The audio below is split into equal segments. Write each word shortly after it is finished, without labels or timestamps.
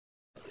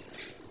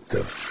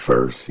The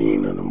first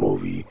scene of the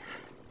movie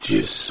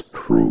just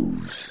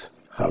proves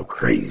how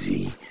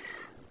crazy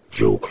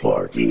Joe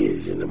Clark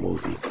is in the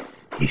movie.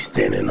 He's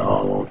standing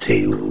all on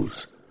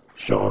tables,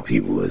 showing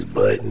people his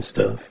butt and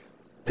stuff.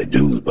 The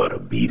dude's about to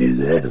beat his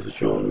ass for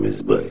showing him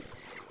his butt.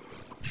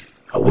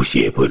 I wish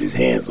he had put his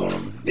hands on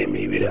him. Then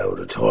maybe that would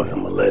have taught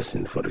him a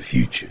lesson for the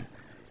future.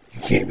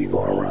 You can't be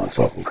going around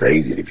talking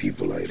crazy to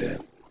people like that.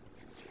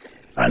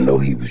 I know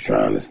he was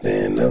trying to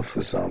stand up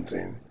for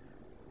something,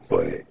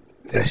 but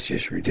that's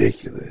just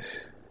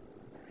ridiculous.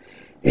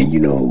 And you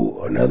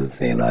know, another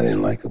thing I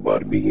didn't like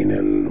about the beginning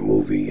of the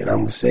movie, and I'm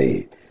going to say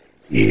it,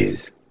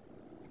 is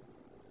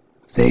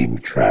they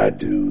tried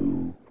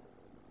to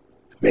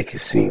make it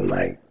seem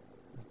like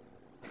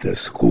the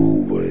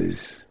school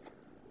was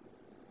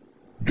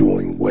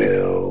doing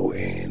well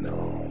and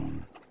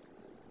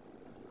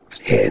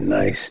had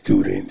nice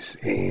students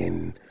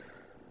and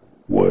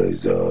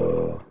was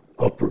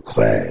upper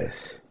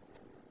class,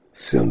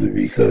 simply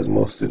because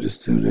most of the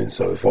students,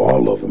 or if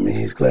all of them in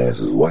his class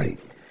was white,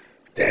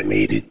 that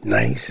made it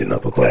nice and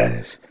upper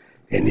class.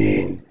 And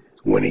then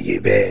when it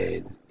get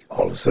bad,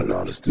 all of a sudden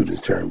all the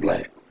students turn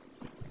black.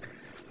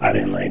 I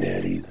didn't like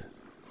that either.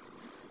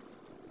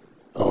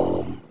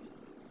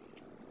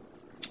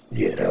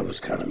 Yeah, that was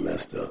kind of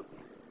messed up.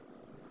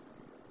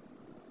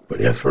 But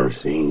that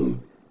first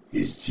scene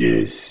is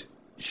just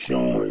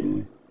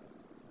showing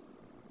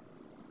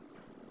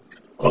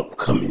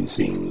upcoming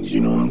scenes,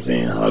 you know what I'm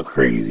saying? How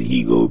crazy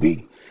he gonna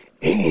be.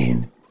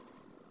 And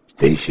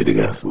they should have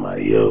got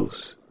somebody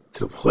else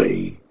to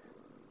play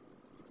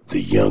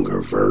the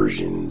younger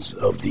versions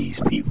of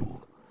these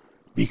people,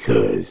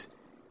 because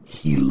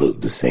he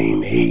looked the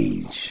same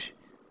age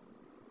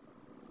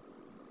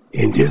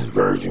in this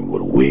version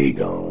with a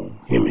wig on,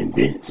 him and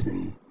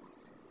Benson,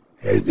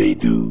 as they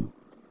do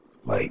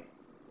like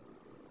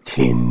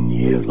 10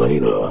 years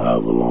later, or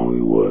however long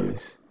it was,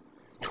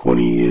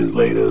 20 years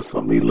later or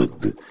something. They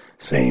looked the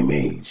same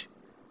age.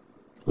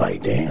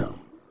 Like, damn,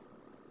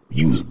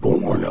 you was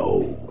born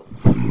old.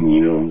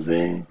 You know what I'm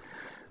saying?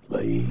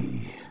 Like,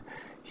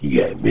 he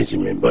got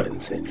Benjamin Button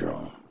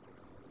syndrome.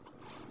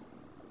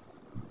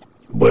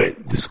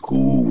 But the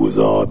school was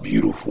all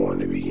beautiful in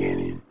the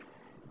beginning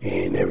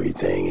and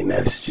everything, and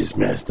that's just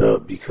messed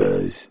up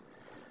because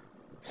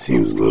it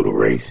seems a little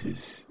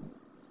racist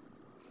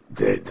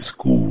that the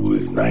school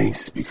is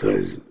nice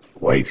because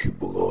white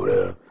people go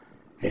there,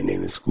 and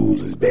then the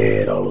school is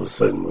bad all of a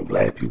sudden when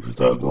black people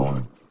start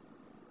going.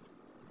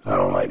 I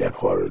don't like that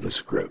part of the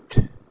script.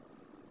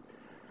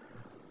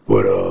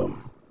 But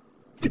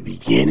the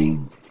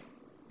beginning,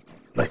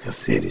 like I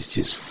said, it's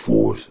just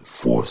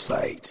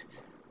foresight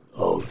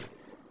of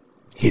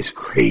his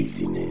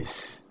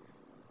craziness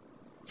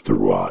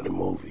throughout the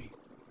movie.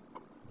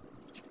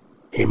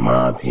 In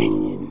my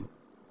opinion,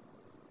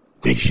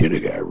 they should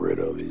have got rid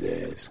of his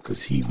ass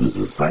because he was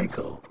a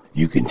psycho.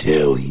 You can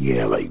tell he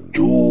had like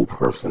dual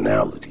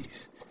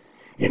personalities.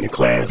 In the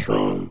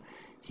classroom,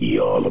 he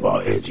all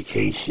about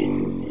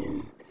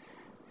education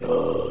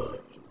and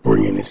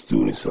bringing the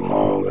students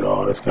along and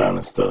all this kind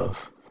of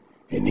stuff.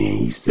 And then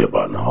he step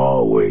out in the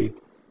hallway,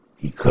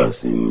 he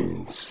cussing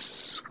and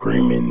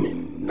screaming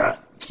and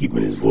not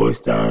keeping his voice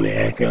down and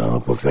acting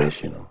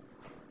unprofessional.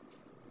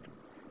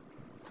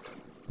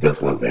 That's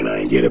one thing I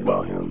didn't get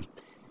about him.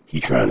 He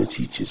trying to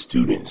teach his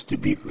students to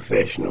be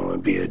professional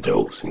and be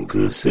adults and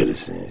good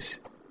citizens.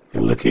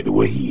 And look at the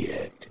way he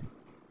act.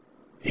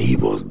 And he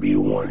supposed to be the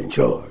one in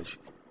charge.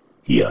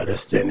 He out there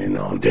standing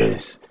on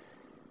desks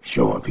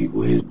showing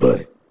people his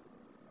butt.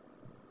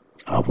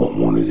 I wouldn't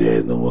want his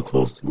ass nowhere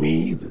close to me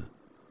either.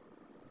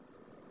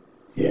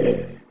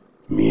 Yeah.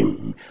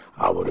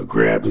 I would have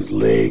grabbed his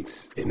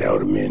legs, and that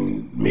would have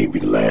been maybe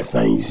the last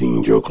time you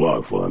seen Joe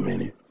Clark for a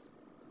minute.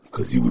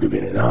 Because he would have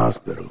been in the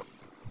hospital.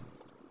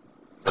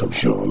 Come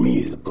showing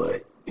me his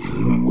butt.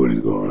 What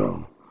is going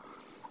on?